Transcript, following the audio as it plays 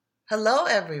Hello,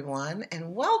 everyone,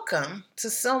 and welcome to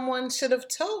Someone Should Have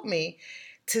Told Me.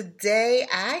 Today,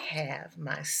 I have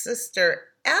my sister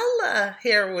Ella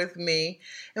here with me,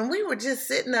 and we were just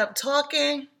sitting up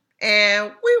talking,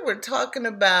 and we were talking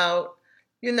about,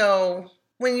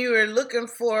 when you were looking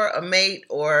for a mate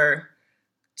or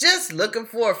just looking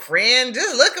for a friend,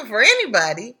 just looking for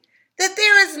anybody, that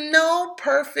there is no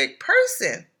perfect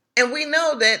person. And we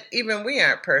know that even we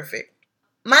aren't perfect.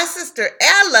 My sister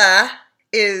Ella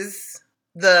is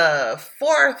the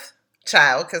fourth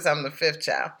child because I'm the fifth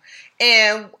child.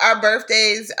 And our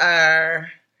birthdays are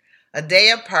a day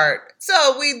apart.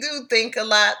 So we do think a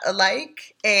lot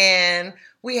alike and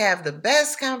we have the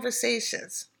best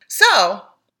conversations. So,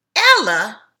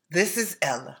 Ella, this is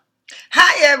Ella.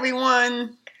 Hi,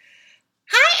 everyone.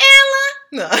 Hi,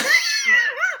 Ella. No.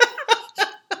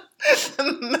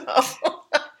 No.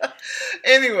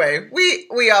 Anyway,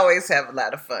 we always have a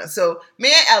lot of fun. So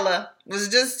me and Ella was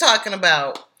just talking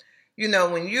about,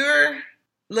 when you're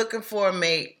looking for a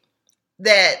mate,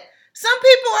 that some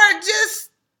people are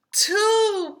just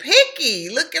too picky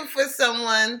looking for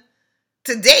someone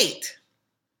to date.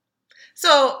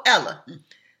 So Ella,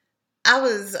 I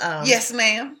was Yes,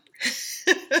 ma'am.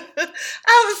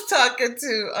 I was talking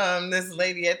to this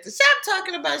lady at the shop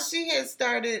talking about she had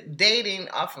started dating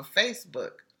off of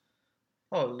Facebook.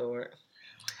 Oh Lord.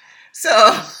 So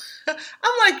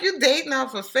I'm like, you dating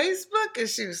off of Facebook? And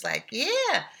she was like,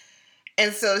 yeah.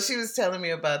 And so she was telling me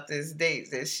about this date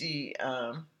that she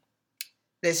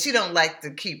don't like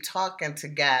to keep talking to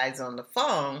guys on the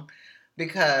phone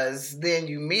because then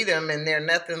you meet them and they're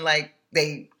nothing like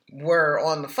they were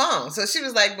on the phone. So she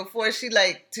was like, before she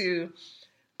liked to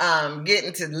get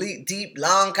into deep,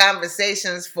 long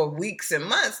conversations for weeks and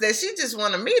months, that she just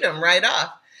want to meet them right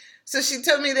off. So she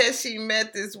told me that she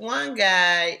met this one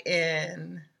guy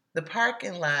in the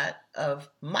parking lot of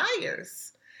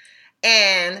Myers.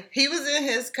 And he was in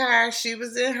his car, she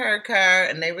was in her car,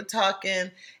 and they were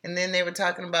talking, and then they were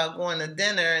talking about going to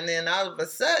dinner, and then all of a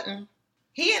sudden,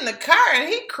 he in the car, and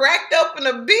he cracked open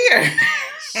a beer.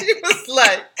 She was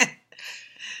like,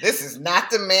 this is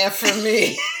not the man for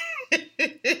me.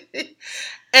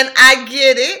 And I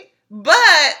get it,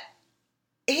 but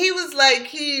he was like,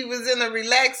 he was in a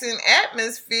relaxing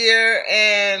atmosphere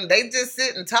and they just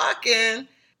sitting talking.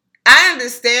 I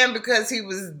understand because he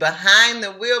was behind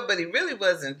the wheel, but he really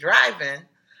wasn't driving.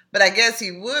 But I guess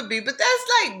he would be. But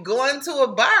that's like going to a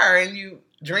bar and you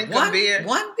drink a beer.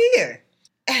 One beer.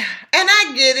 And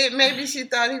I get it. Maybe she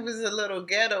thought he was a little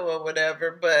ghetto or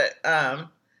whatever. But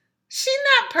she's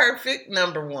not perfect,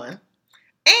 number one.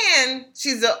 And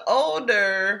she's an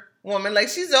older woman. Like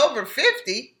she's over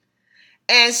 50.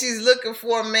 And she's looking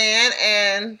for a man,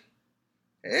 and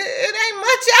it ain't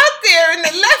much out there in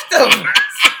the leftovers.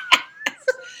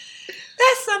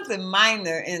 That's something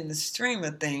minor in the stream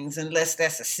of things, unless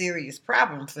that's a serious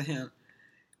problem for him.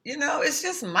 It's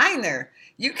just minor.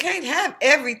 You can't have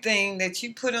everything that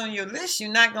you put on your list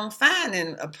you're not going to find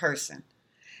in a person.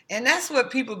 And that's what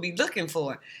people be looking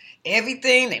for.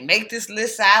 Everything, they make this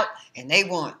list out, and he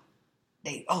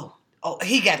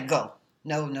got to go.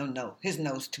 No. His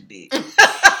nose too big.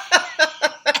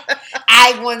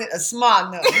 I wanted a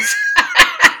small nose.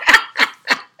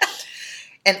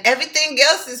 And everything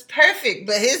else is perfect,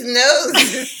 but his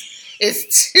nose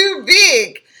is too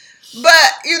big.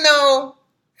 But,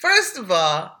 first of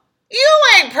all, you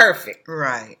ain't perfect.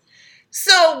 Right.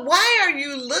 So why are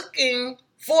you looking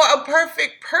for a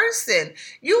perfect person?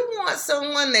 You want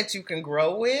someone that you can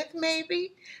grow with,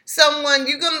 maybe? Someone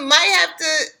might have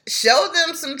to show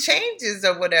them some changes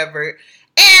or whatever.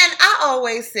 And I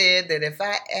always said that if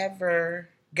I ever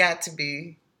got to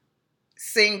be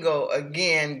single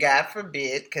again, God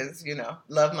forbid, because,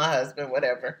 love my husband,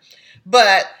 whatever.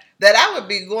 But that I would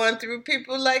be going through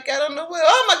people like, I don't know what,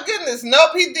 oh my goodness,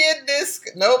 nope, he did this,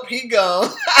 nope, he gone.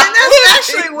 And that's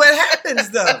actually what happens,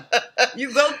 though.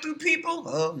 You go through people,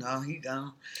 oh no, he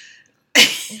gone.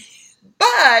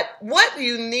 But what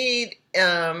you need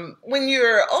when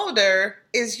you're older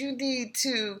is you need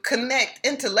to connect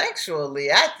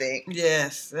intellectually, I think.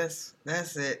 Yes,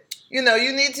 that's it. You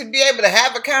need to be able to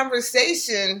have a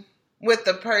conversation with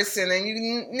the person, and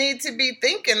you need to be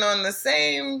thinking on the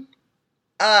same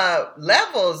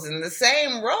levels and the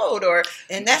same road.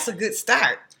 And that's a good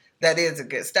start. That is a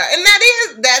good start. And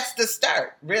that's the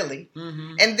start, really.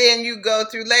 Mm-hmm. And then you go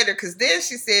through later, because then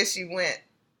she said she went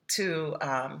to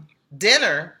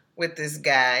dinner with this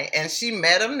guy, and she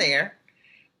met him there,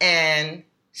 and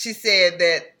she said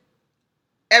that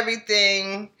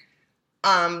everything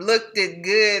looked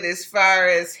good as far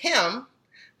as him,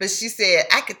 but she said,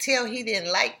 I could tell he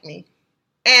didn't like me.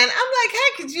 And I'm like,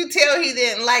 how could you tell he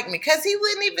didn't like me? Because he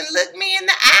wouldn't even look me in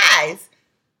the eyes.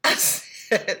 I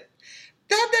said,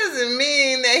 that doesn't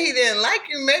mean that he didn't like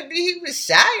you. Maybe he was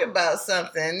shy about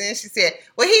something. And then she said,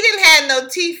 well, he didn't have no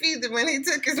teeth either when he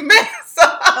took his mask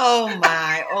off. Oh,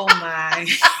 my. Oh, my.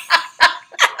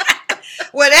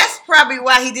 Well, that's probably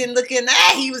why he didn't look in the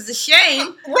eye. He was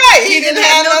ashamed. Right. He didn't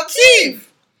have no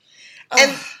teeth. Oh.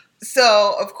 And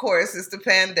so, of course, it's the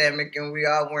pandemic and we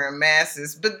all wearing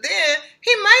masks. But then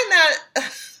he might not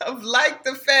have liked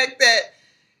the fact that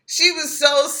she was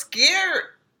so scared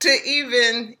to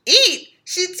even eat.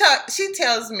 She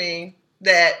tells me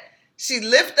that she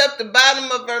lifted up the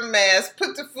bottom of her mask,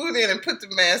 put the food in, and put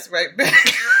the mask right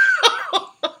back.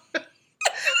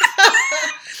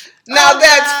 Now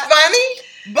that's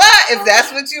funny, but if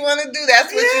that's what you want to do,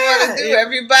 that's what you want to do.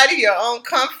 Everybody, your own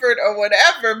comfort or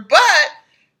whatever. But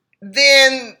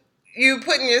then you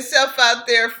putting yourself out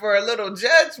there for a little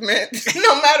judgment,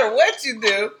 no matter what you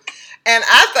do. And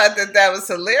I thought that was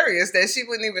hilarious that she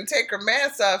wouldn't even take her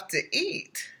mask off to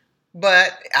eat.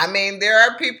 But, I mean, there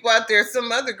are people out there.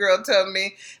 Some other girl told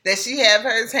me that she have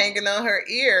hers hanging on her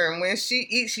ear. And when she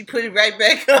eats, she put it right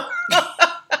back on.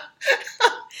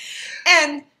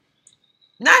 And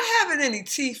not having any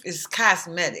teeth is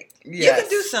cosmetic. Yes. You can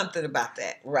do something about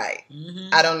that. Right. Mm-hmm.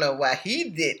 I don't know why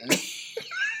he didn't.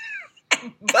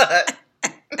 But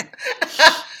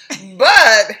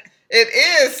it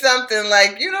is something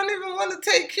like you don't even want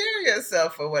to take care of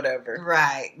yourself or whatever.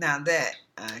 Right. Now that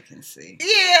I can see.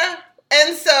 Yeah.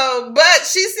 And so, but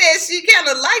she said she kind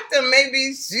of liked him.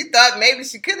 Maybe she thought maybe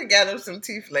she could have got him some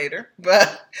teeth later.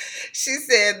 But she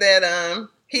said that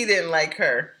he didn't like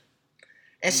her.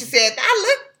 And she said,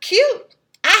 I look cute.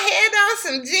 I had on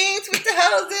some jeans with the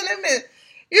holes in them. And,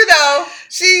 you know,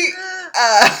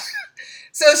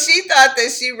 so she thought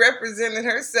that she represented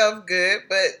herself good,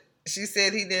 but she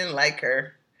said he didn't like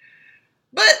her.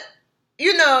 But,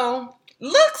 you know,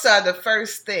 looks are the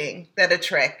first thing that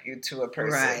attract you to a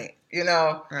person. Right. You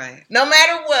know, right. No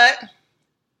matter what.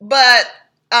 But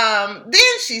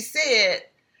then she said,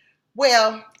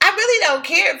 well, I really don't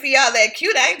care if y'all that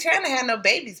cute. I ain't trying to have no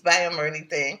babies by him or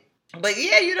anything. But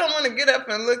yeah, you don't want to get up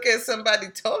and look at somebody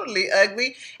totally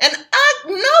ugly. And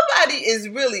nobody is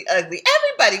really ugly.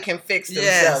 Everybody can fix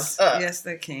themselves up. Yes,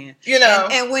 they can. You know.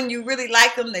 And when you really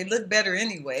like them, they look better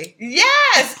anyway.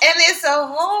 Yes. And it's a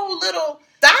whole little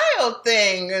style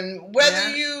thing. And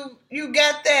whether you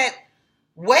got that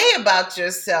way about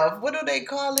yourself. What do they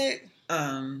call it?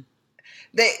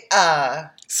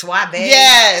 Suave.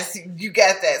 Yes, you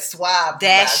got that suave.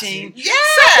 Dashing.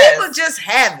 Yes. Some people just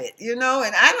have it, you know,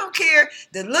 and I don't care.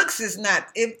 The looks is not,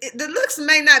 the looks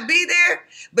may not be there,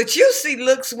 but you see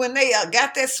looks when they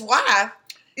got that suave.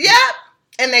 Yep.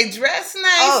 And they dress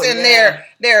nice and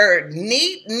they're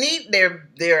neat,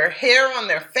 their hair on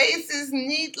their face is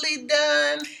neatly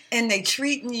done. And they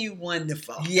treating you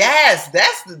wonderful. Yes,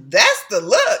 that's the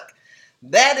look.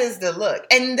 That is the look.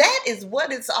 And that is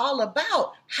what it's all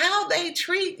about. How they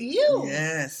treat you.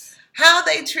 Yes. How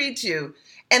they treat you.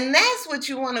 And that's what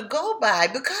you want to go by.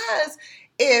 Because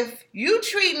if you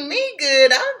treating me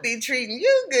good, I'll be treating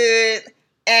you good.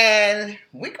 And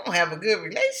we're going to have a good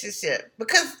relationship.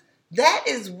 Because that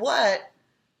is what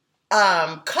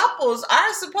couples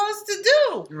are supposed to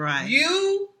do. Right.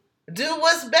 You do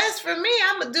what's best for me.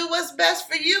 I'm going to do what's best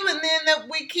for you. And then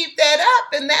we keep that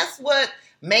up. And that's what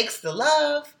makes the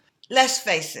love. Let's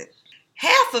face it.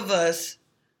 Half of us,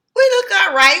 we look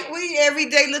all right. We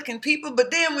everyday looking people. But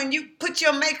then when you put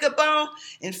your makeup on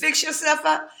and fix yourself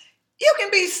up, you can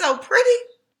be so pretty.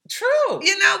 True.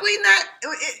 You know,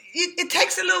 it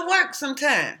takes a little work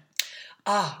sometimes.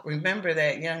 Oh, remember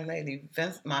that young lady,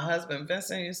 my husband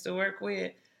Vincent used to work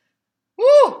with?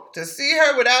 Woo! To see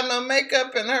her without no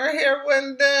makeup and her hair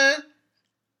wasn't done.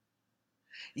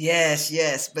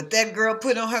 Yes. But that girl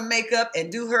put on her makeup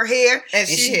and do her hair. And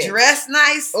she had, dressed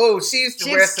nice. Oh, she used to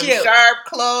wear some sharp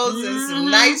clothes and some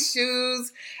nice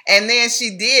shoes. And then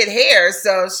she did hair.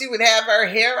 So she would have her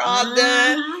hair all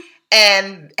done.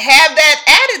 And have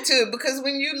that attitude, because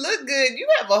when you look good, you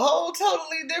have a whole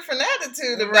totally different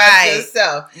attitude about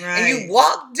yourself. Right. And you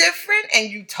walk different and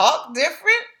you talk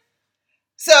different.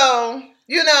 So,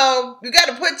 you know, you got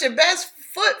to put your best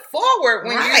foot forward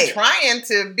when you're trying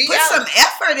to be put some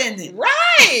effort in it.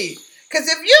 Right. Because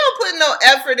if you don't put no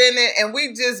effort in it and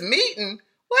we just meeting,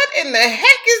 what in the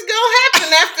heck is going to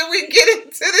happen after we get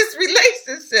into this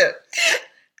relationship?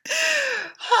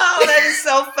 Oh, that is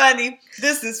so funny.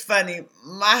 This is funny.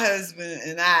 My husband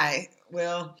and I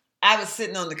was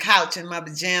sitting on the couch in my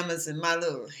pajamas and my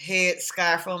little head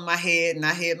scarf on my head, and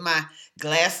I had my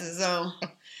glasses on.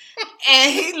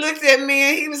 And he looked at me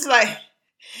and he was like,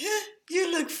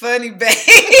 You look funny, babe.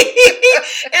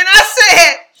 And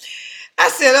I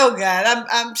said, oh God,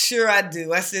 I'm sure I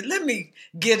do. I said, let me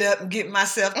get up and get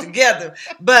myself together.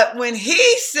 But when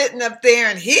he's sitting up there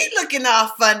and he looking all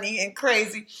funny and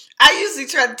crazy, I usually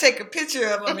try to take a picture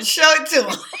of him and show it to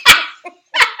him.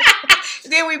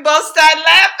 Then we both start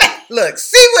laughing. Look,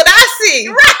 see what I see.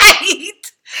 Right.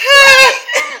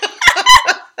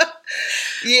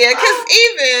 Yeah, because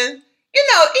even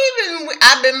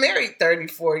I've been married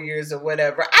 34 years or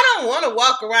whatever. I don't want to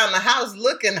walk around the house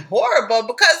looking horrible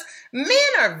because men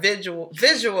are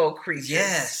visual creatures.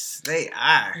 Yes, they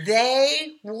are.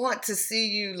 They want to see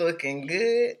you looking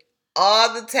good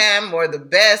all the time or the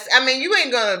best. I mean, you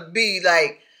ain't going to be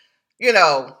like,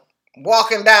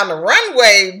 walking down the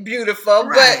runway beautiful,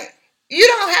 Right. but you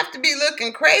don't have to be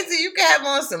looking crazy. You can have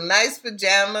on some nice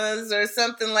pajamas or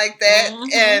something like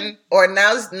that, or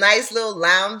nice little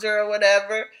lounger or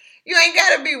whatever. You ain't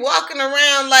got to be walking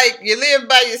around like you live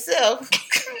by yourself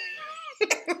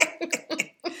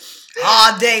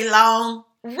all day long.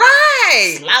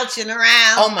 Right. Slouching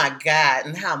around. Oh my God.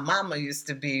 And how mama used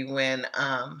to be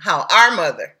how our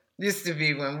mother used to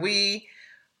be when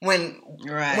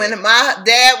my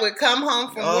dad would come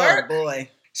home from work. Oh boy.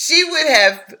 She would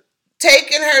have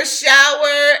taken her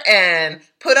shower and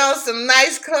put on some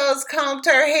nice clothes, combed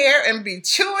her hair, and be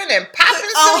chewing and popping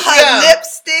some her gum.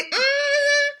 lipstick.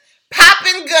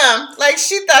 Popping gum. Like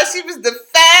she thought she was the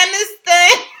finest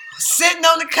thing. Sitting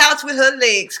on the couch with her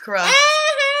legs crossed.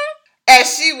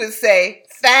 As she would say,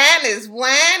 fine as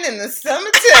wine in the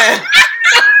summertime.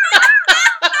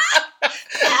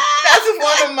 That's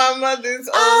one of my mother's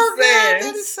old sayings.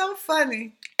 That is so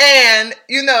funny. And,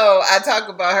 I talk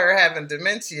about her having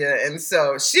dementia, and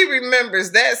so she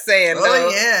remembers that saying, though.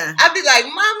 Yeah. I'd be like,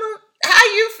 Mama, how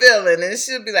you feeling? And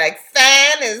she'll be like,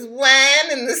 fine as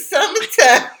wine in the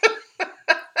summertime.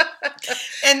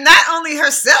 And not only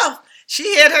herself,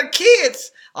 she had her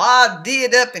kids all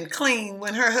did up and clean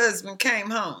when her husband came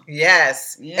home.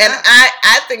 Yes. Yeah. And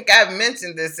I think I've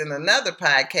mentioned this in another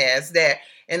podcast that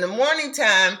in the morning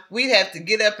time, we'd have to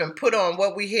get up and put on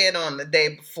what we had on the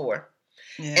day before.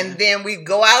 Yeah. And then we'd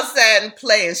go outside and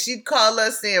play, and she'd call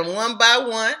us in one by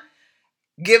one,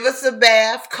 give us a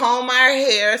bath, comb our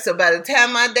hair. So by the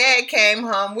time my dad came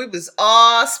home, we was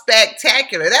all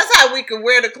spectacular. That's how we could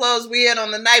wear the clothes we had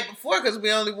on the night before because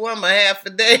we only wore them a half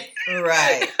a day.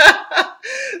 Right.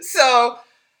 So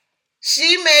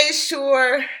she made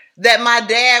sure that my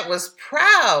dad was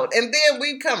proud. And then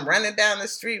we'd come running down the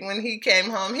street when he came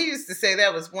home. He used to say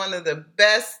that was one of the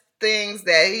best things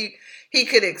that he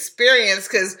could experience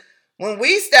because when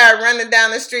we started running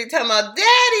down the street talking about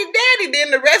daddy,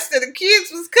 then the rest of the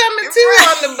kids was coming too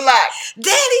on the block.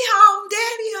 Daddy home.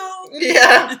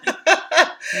 Yeah.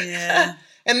 Yeah.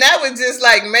 And that would just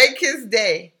like make his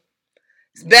day.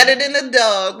 It's better than a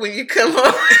dog when you come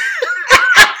home.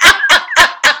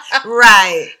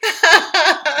 Right.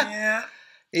 Yeah.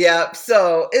 Yep.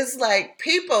 So it's like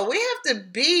people, we have to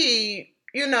be,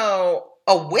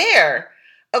 aware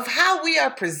of how we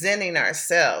are presenting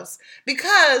ourselves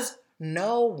because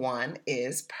no one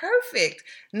is perfect.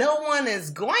 No one is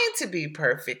going to be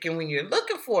perfect. And when you're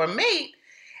looking for a mate,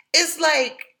 it's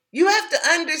like you have to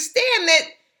understand that,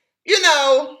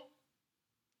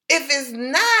 if it's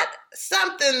not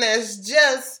something that's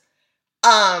just,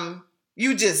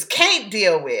 you just can't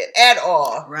deal with at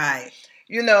all. Right.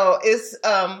 It's,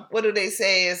 what do they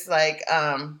say? It's like,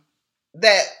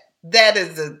 that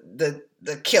is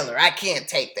the killer. I can't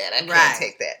take that. I can't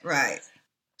take that. Right.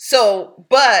 So,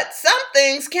 but some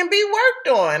things can be worked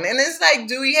on. And it's like,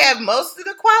 do we have most of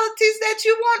the qualities that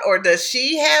you want? Or does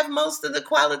she have most of the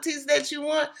qualities that you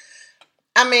want?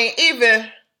 I mean,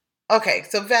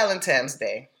 so Valentine's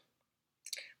Day,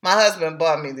 my husband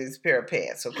bought me this pair of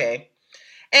pants, okay?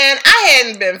 And I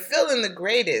hadn't been feeling the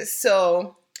greatest.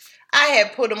 So I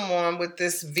had put them on with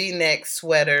this V-neck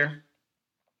sweater.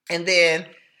 And then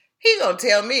he gonna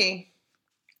tell me,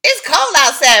 it's cold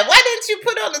outside. Why didn't you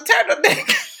put on the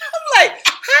turtleneck? I'm like,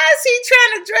 how is he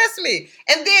trying to dress me?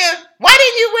 And then, why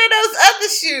didn't you wear those other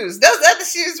shoes? Those other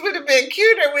shoes would have been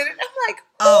cuter with it. I'm like,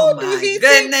 who do he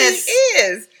think he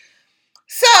is?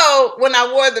 So, when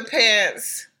I wore the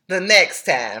pants the next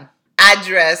time, I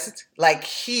dressed like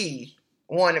he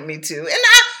wanted me to. And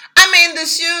I mean, the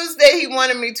shoes that he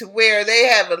wanted me to wear, they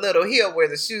have a little heel where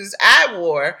the shoes I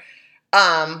wore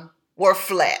were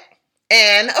flat.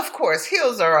 And, of course,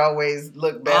 heels always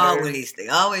look better. Always. They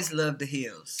always love the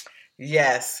heels.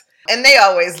 Yes. And they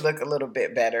always look a little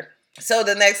bit better. So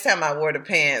the next time I wore the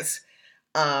pants,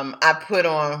 I put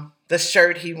on the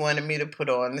shirt he wanted me to put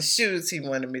on, the shoes he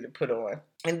wanted me to put on.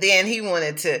 And then he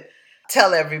wanted to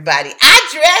tell everybody, I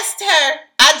dressed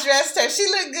her. She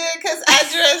looked good because I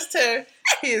dressed her.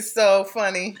 He is so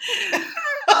funny.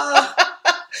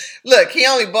 Look, he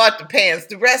only bought the pants.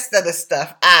 The rest of the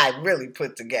stuff I really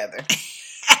put together.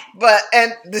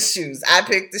 And the shoes. I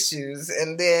picked the shoes.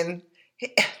 And then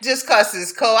just because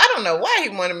it's cold, I don't know why he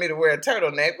wanted me to wear a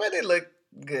turtleneck, but it looked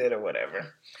good or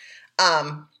whatever.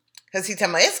 Because he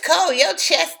talking about, it's cold. Your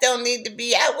chest don't need to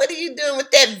be out. What are you doing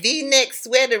with that V-neck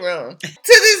sweater on? To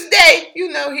this day,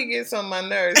 he gets on my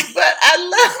nerves. But I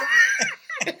love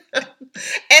him.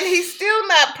 And he's still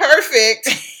not perfect.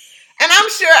 And I'm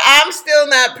sure I'm still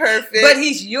not perfect. But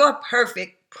he's your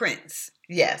perfect prince.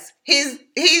 Yes. He's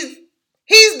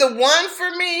the one for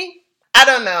me. I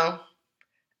don't know.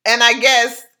 And I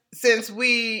guess since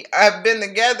we have been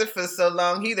together for so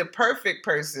long, he's the perfect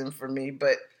person for me.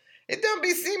 But it don't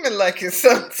be seeming like it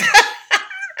sometimes.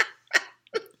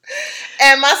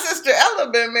 And my sister Ella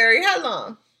been married how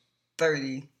long?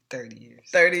 30 years.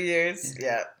 30 years?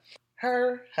 Yeah.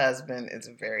 Her husband is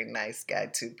a very nice guy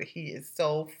too, but he is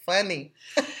so funny.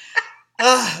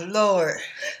 Oh, Lord.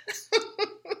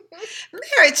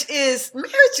 Marriage is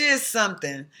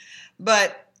something,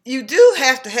 but you do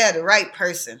have to have the right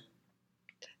person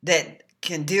that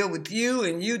can deal with you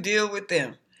and you deal with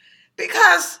them,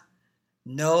 because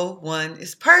no one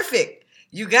is perfect.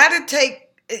 You're going to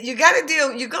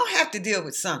have to deal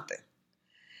with something.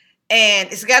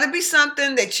 And it's got to be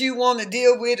something that you want to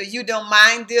deal with or you don't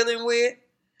mind dealing with.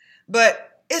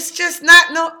 But it's just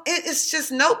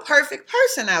no perfect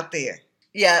person out there.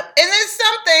 Yeah. And there's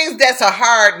some things that's a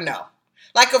hard no.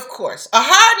 Like, of course, a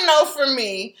hard no for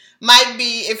me might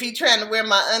be if he's trying to wear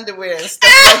my underwear and stuff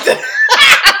like that.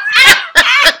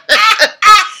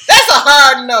 That's a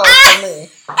hard no for me.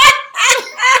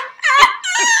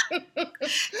 And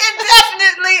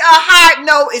definitely a hard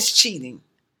no is cheating.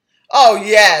 Oh,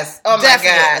 yes. Oh, my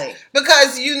Definitely. God.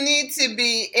 Because you need to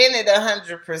be in it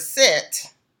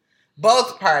 100%.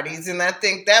 Both parties. And I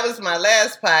think that was my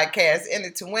last podcast, In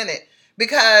It to Win It.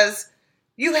 Because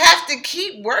you have to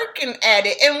keep working at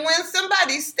it. And when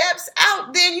somebody steps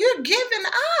out, then you're giving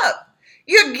up.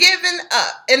 You're giving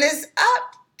up. And it's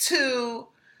up to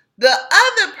the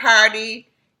other party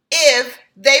if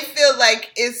they feel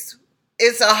like it's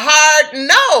a hard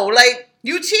no. Like,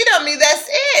 you cheat on me, that's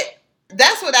it.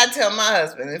 That's what I tell my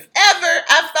husband. If ever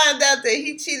I find out that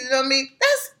he cheated on me,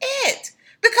 that's it.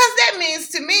 Because that means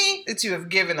to me that you have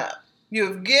given up. You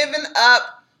have given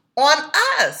up on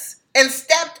us and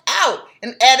stepped out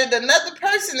and added another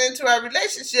person into our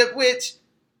relationship, which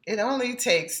it only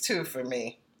takes 2 for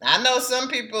me. I know some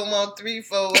people want 3,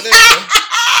 4, whatever.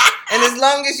 And as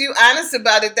long as you're honest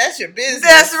about it, that's your business.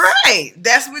 That's right.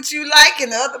 That's what you like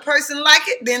and the other person like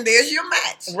it, then there's your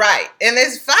match. Right. And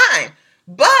it's fine.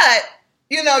 But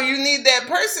you need that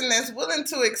person that's willing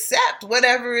to accept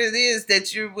whatever it is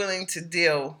that you're willing to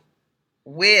deal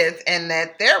with and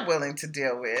that they're willing to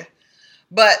deal with.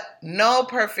 But no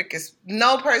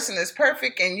person is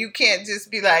perfect, and you can't just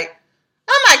be like,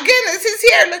 oh my goodness,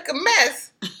 his hair look a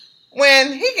mess,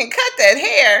 when he can cut that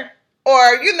hair.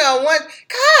 Or,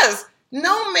 because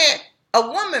a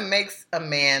woman makes a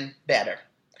man better.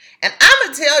 And I'm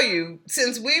going to tell you,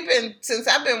 since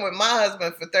I've been with my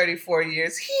husband for 34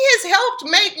 years, he has helped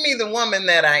make me the woman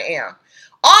that I am.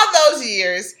 All those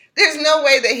years, there's no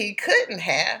way that he couldn't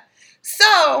have.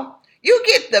 So you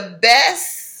get the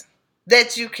best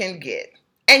that you can get.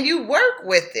 And you work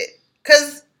with it.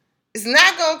 Because it's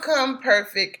not going to come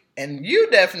perfect. And you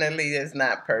definitely is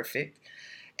not perfect.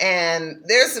 And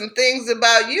there's some things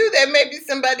about you that maybe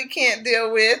somebody can't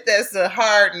deal with. That's a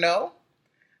hard no.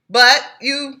 But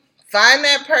you find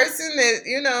that person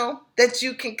that, that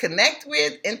you can connect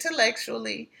with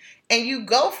intellectually, and you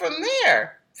go from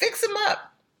there. Fix them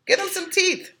up. Get them some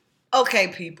teeth. Okay,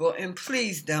 people, and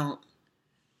please don't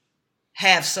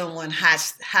have someone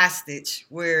hostage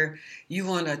where you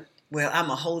want to, I'm going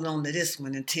to hold on to this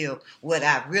one until what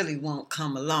I really want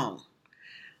come along.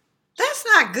 That's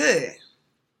not good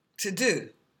to do.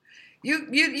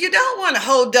 You don't want to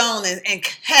hold on and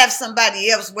have somebody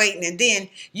else waiting, and then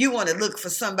you want to look for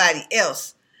somebody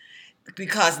else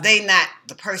because they not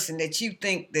the person that you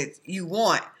think that you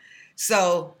want.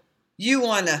 So you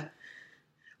want to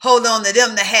hold on to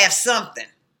them to have something.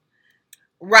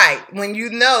 Right. When you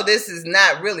know this is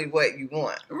not really what you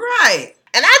want. Right.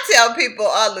 And I tell people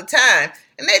all the time,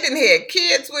 and they didn't have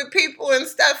kids with people and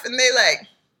stuff, and they like,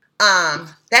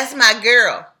 that's my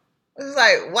girl. It's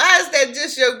like, why is that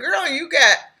just your girl? You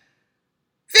got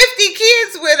 50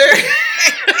 kids with her.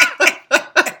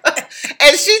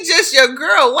 And she just your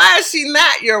girl. Why is she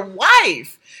not your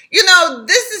wife?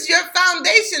 This is your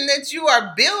foundation that you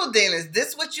are building. Is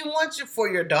this what you want for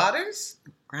your daughters?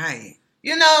 Right.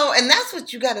 And that's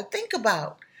what you got to think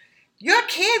about. Your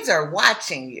kids are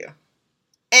watching you.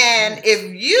 And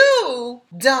if you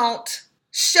don't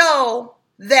show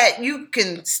that you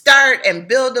can start and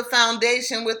build a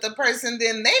foundation with a person,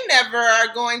 then they never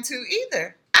are going to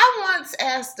either. I once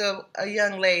asked a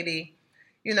young lady,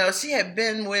 she had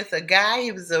been with a guy.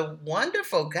 He was a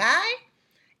wonderful guy.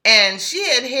 And she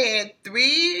had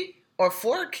 3 or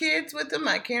 4 kids with him.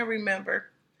 I can't remember.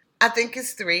 I think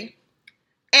it's 3.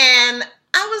 And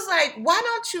I was like, why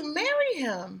don't you marry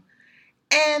him?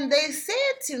 And they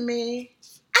said to me,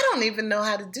 I don't even know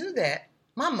how to do that.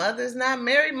 My mother's not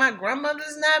married. My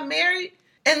grandmother's not married.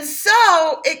 And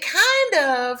so it kind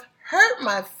of hurt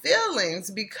my feelings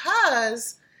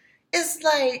because it's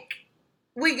like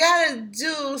we got to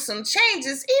do some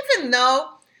changes, even though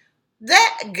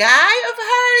that guy of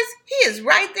hers, he is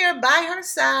right there by her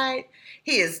side.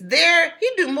 He is there. He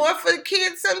do more for the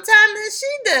kids sometimes than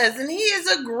she does. And he is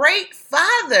a great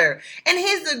father. And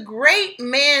he's a great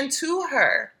man to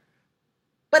her.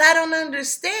 But I don't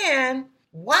understand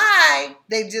why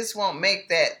they just won't make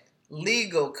that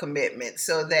legal commitment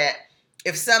so that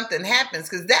if something happens,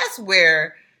 because that's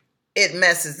where it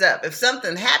messes up. If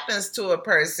something happens to a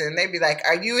person, they be like,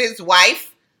 are you his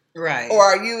wife? Right. Or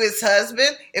are you his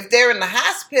husband? If they're in the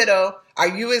hospital, are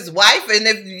you his wife? And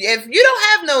if you don't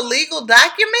have no legal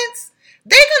documents,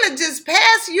 they're going to just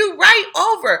pass you right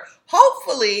over.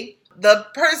 Hopefully, the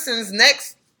person's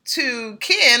next to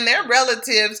kin, their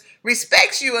relatives,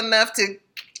 respects you enough to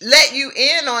let you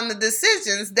in on the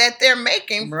decisions that they're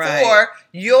making for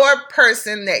your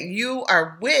person that you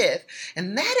are with.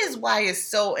 And that is why it's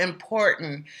so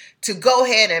important to go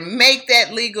ahead and make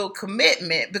that legal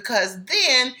commitment, because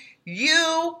then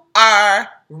you are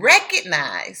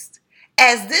recognized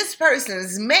as this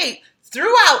person's mate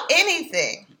throughout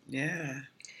anything. Yeah.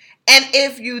 And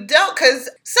if you don't,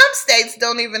 because some states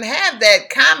don't even have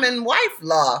that common wife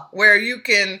law where you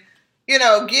can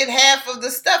get half of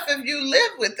the stuff if you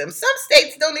live with them. Some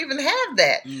states don't even have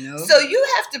that. No. So you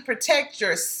have to protect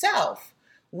yourself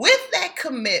with that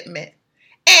commitment.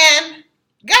 And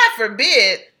God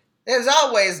forbid, there's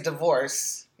always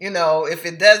divorce, if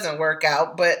it doesn't work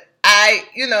out. But I,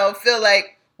 feel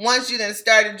like once you then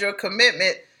started your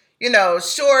commitment,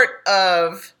 short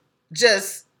of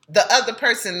just the other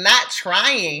person not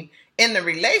trying in the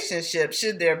relationship,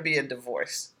 should there be a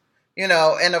divorce?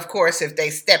 And of course, if they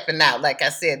stepping out, like I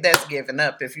said, that's giving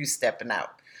up if you stepping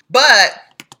out. But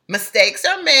mistakes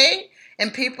are made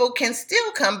and people can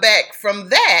still come back from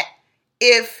that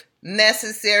if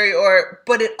necessary,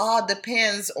 but it all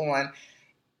depends on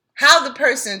how the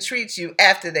person treats you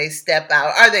after they step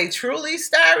out. Are they truly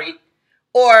sorry,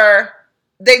 or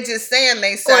they just saying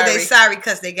they sorry? Or they sorry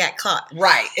because they got caught.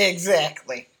 Right,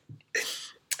 exactly.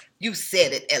 You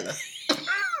said it, Ella.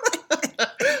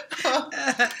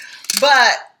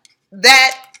 But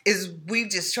that is, we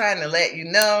just trying to let you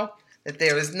know that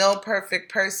there is no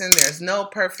perfect person. There's no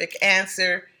perfect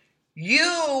answer.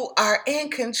 You are in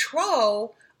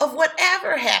control of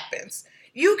whatever happens.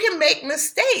 You can make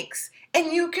mistakes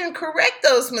and you can correct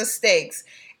those mistakes.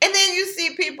 And then you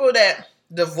see people that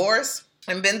divorce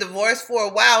and been divorced for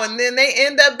a while, and then they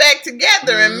end up back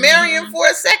together and marrying for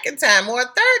a second time or a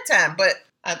third time. But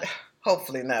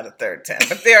hopefully not a third time.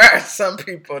 But there are some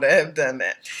people that have done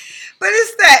that. But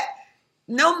it's that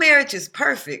no marriage is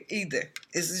perfect either.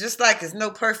 It's just like there's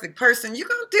no perfect person. You're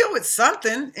going to deal with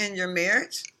something in your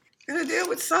marriage. You're going to deal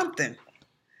with something.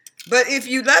 But if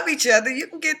you love each other, you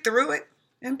can get through it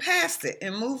and past it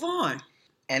and move on.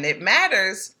 And it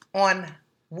matters on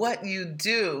what you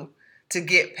do to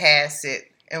get past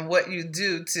it and what you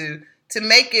do to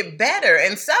make it better.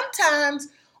 And sometimes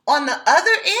on the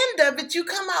other end of it, you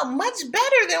come out much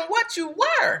better than what you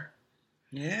were.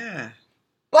 Yeah.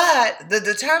 But the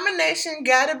determination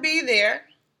got to be there,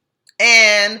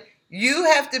 and you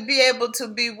have to be able to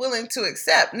be willing to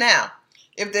accept. Now,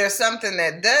 if there's something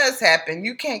that does happen,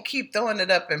 you can't keep throwing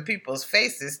it up in people's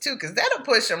faces too, because that'll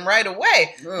push them right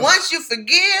away. Ugh. Once you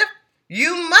forgive,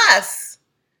 you must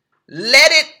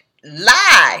let it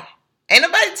lie. Ain't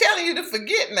nobody telling you to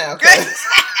forget now. It's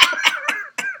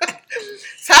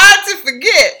hard to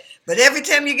forget. But every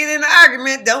time you get in an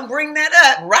argument, don't bring that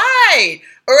up. Right.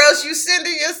 Or else you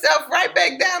sending yourself right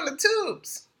back down the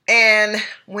tubes. And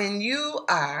when you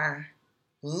are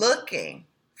looking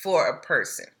for a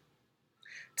person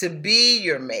to be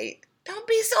your mate, don't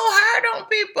be so hard on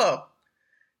people.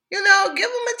 Give them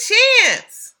a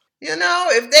chance.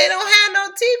 If they don't have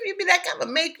no teeth, you be like, I'm going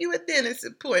to make you a dentist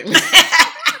appointment.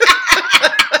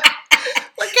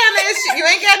 What kind of shit? You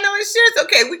ain't got no insurance.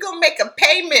 Okay, we're going to make a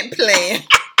payment plan.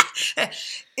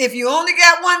 If you only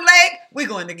got one leg, we're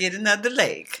going to get another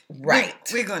leg. Right.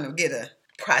 We're going to get a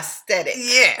prosthetic.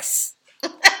 Yes.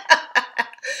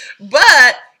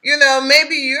 But,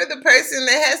 maybe you're the person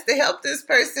that has to help this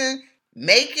person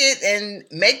make it and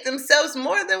make themselves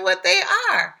more than what they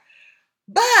are.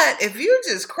 But if you're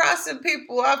just crossing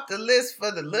people off the list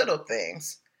for the little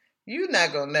things, you're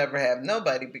not going to never have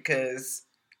nobody because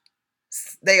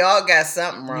they all got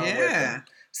something wrong with them.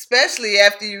 Especially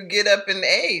after you get up in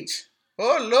age.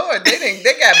 Oh, Lord, they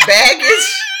got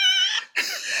baggage.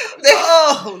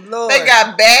 Lord. They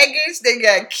got baggage. They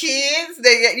got kids.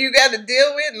 You got to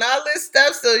deal with and all this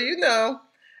stuff. So,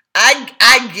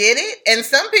 I get it. And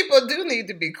some people do need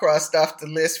to be crossed off the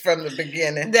list from the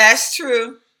beginning. That's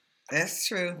true. That's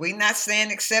true. We're not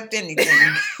saying accept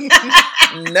anything.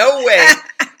 No way.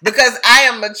 Because I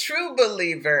am a true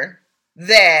believer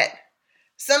that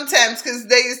sometimes, because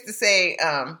they used to say,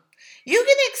 you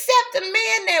can accept a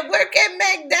man that work at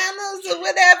McDonald's or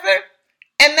whatever,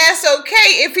 and that's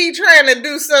okay if he trying to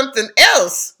do something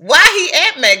else. Why he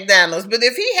at McDonald's? But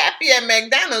if he happy at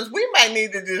McDonald's, we might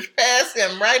need to just pass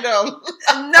him right on.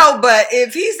 No, but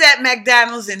if he's at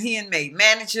McDonald's and he made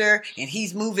manager and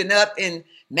he's moving up in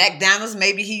McDonald's,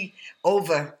 maybe he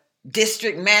over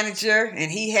district manager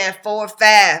and he had 4 or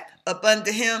 5 up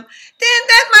under him, then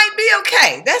that might be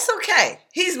okay. That's okay.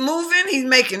 He's moving. He's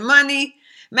making money.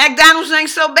 McDonald's ain't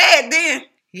so bad then.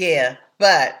 Yeah,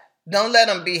 but don't let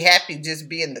them be happy just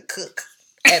being the cook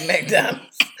at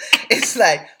McDonald's. It's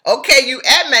like, okay, you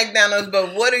at McDonald's,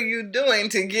 but what are you doing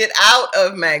to get out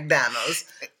of McDonald's?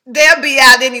 They'll be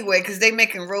out anyway because they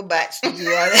making robots to do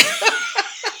all that.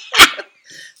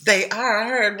 They are. I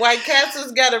heard White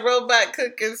Castle's got a robot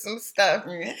cooking some stuff.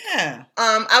 Yeah.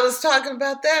 I was talking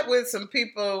about that with some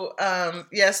people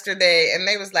yesterday, and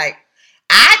they was like,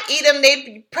 I'd eat them. They'd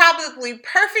be probably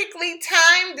perfectly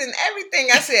timed and everything.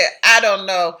 I said, I don't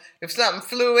know. If something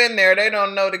flew in there, they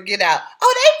don't know to get out.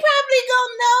 Oh, they probably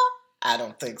gonna know. I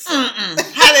don't think so.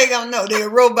 How they gonna know? They're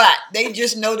a robot. They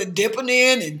just know to dip it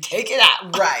in and take it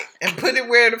out. Right. And put it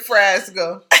where the fries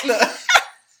go.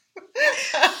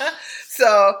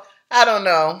 So, I don't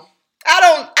know.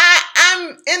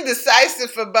 I'm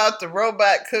indecisive about the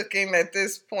robot cooking at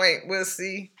this point. We'll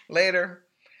see later.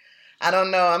 I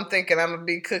don't know. I'm thinking I'm going to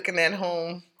be cooking at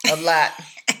home a lot.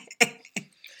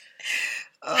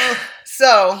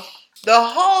 So, the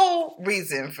whole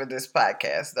reason for this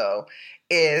podcast, though,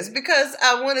 is because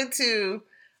I wanted to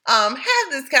have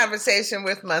this conversation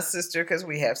with my sister, because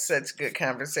we have such good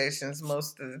conversations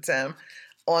most of the time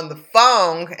on the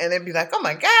phone, and they'd be like, oh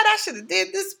my God, I should have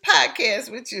did this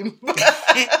podcast with you.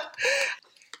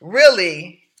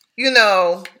 Really,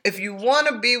 if you want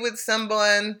to be with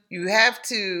someone, you have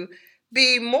to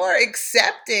be more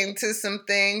accepting to some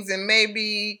things and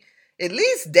maybe at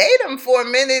least date them for a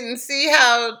minute and see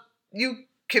how you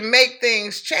can make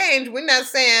things change. We're not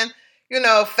saying,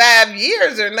 5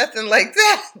 years or nothing like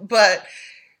that, but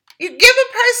you give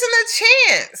a person a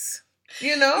chance,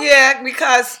 Yeah,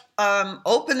 because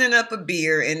opening up a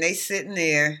beer and they sitting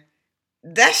there,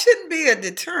 that shouldn't be a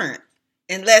deterrent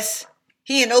unless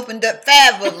he had opened up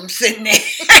 5 of them sitting there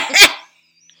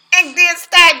and then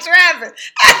start driving.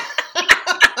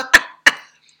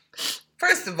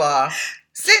 First of all,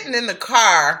 sitting in the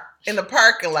car in the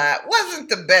parking lot wasn't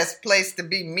the best place to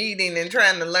be meeting and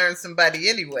trying to learn somebody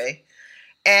anyway.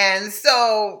 And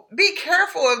so be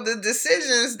careful of the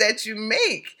decisions that you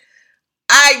make.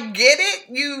 I get it.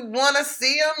 You want to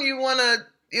see them. You want to,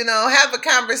 have a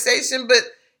conversation, but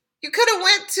you could have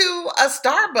went to a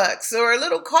Starbucks or a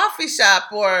little coffee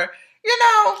shop or,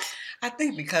 I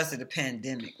think because of the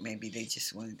pandemic, maybe they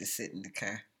just wanted to sit in the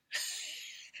car.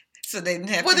 So they didn't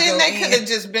have to go in. Well, then they could have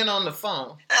just been on the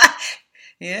phone.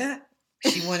 Yeah.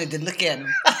 She wanted to look at him.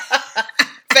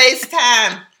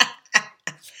 FaceTime.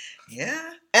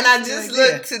 Yeah. And I just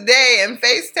looked today, and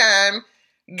FaceTime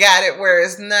got it where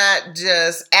it's not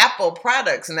just Apple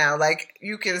products now. Like,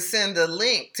 you can send a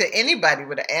link to anybody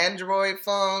with an Android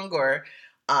phone or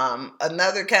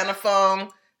another kind of phone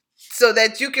so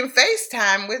that you can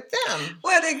FaceTime with them.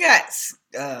 Well, they got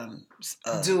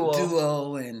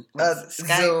Duo and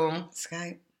Skype. Zoom.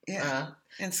 Skype. Yeah.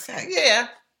 And Skype. Yeah.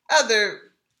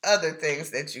 Other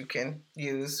things that you can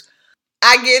use.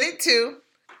 I get it too.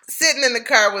 Sitting in the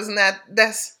car was not,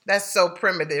 that's so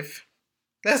primitive.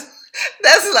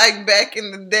 That's like back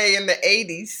in the day in the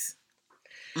 80s.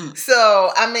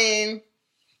 So, I mean,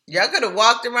 y'all could have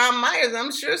walked around Myers.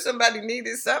 I'm sure somebody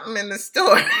needed something in the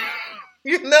store.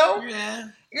 Yeah.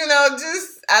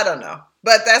 Just, I don't know.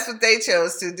 But that's what they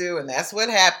chose to do, and that's what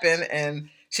happened, and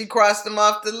she crossed them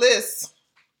off the list.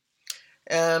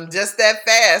 just that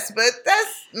fast. But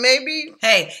that's maybe.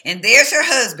 Hey, and there's her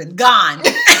husband gone.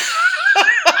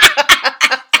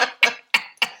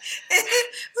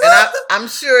 And I'm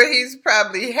sure he's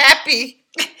probably happy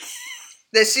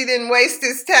that she didn't waste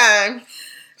his time.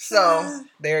 So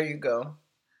there you go.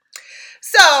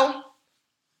 So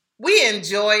we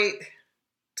enjoyed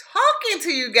talking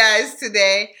to you guys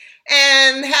today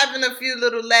and having a few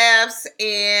little laughs,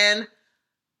 and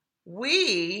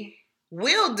we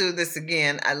will do this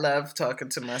again. I love talking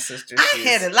to my sister. I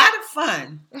had a lot of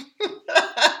fun.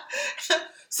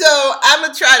 So I'm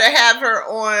going to try to have her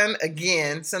on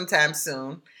again sometime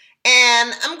soon.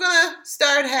 And I'm going to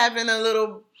start having a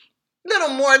little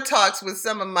more talks with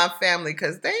some of my family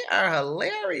because they are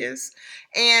hilarious.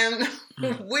 And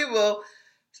we will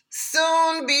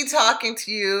soon be talking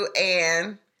to you.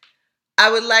 And I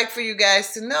would like for you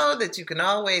guys to know that you can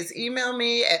always email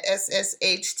me at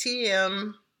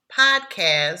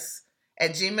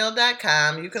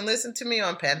sshtmpodcast@gmail.com. You can listen to me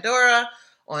on Pandora,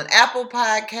 on Apple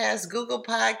Podcasts, Google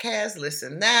Podcasts,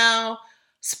 Listen Now,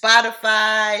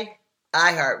 Spotify,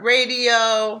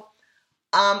 iHeartRadio,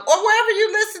 or wherever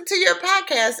you listen to your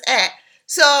podcast at.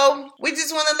 So we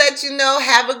just want to let you know,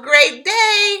 have a great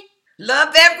day.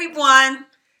 Love everyone.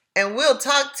 And we'll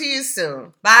talk to you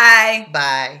soon. Bye.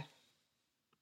 Bye.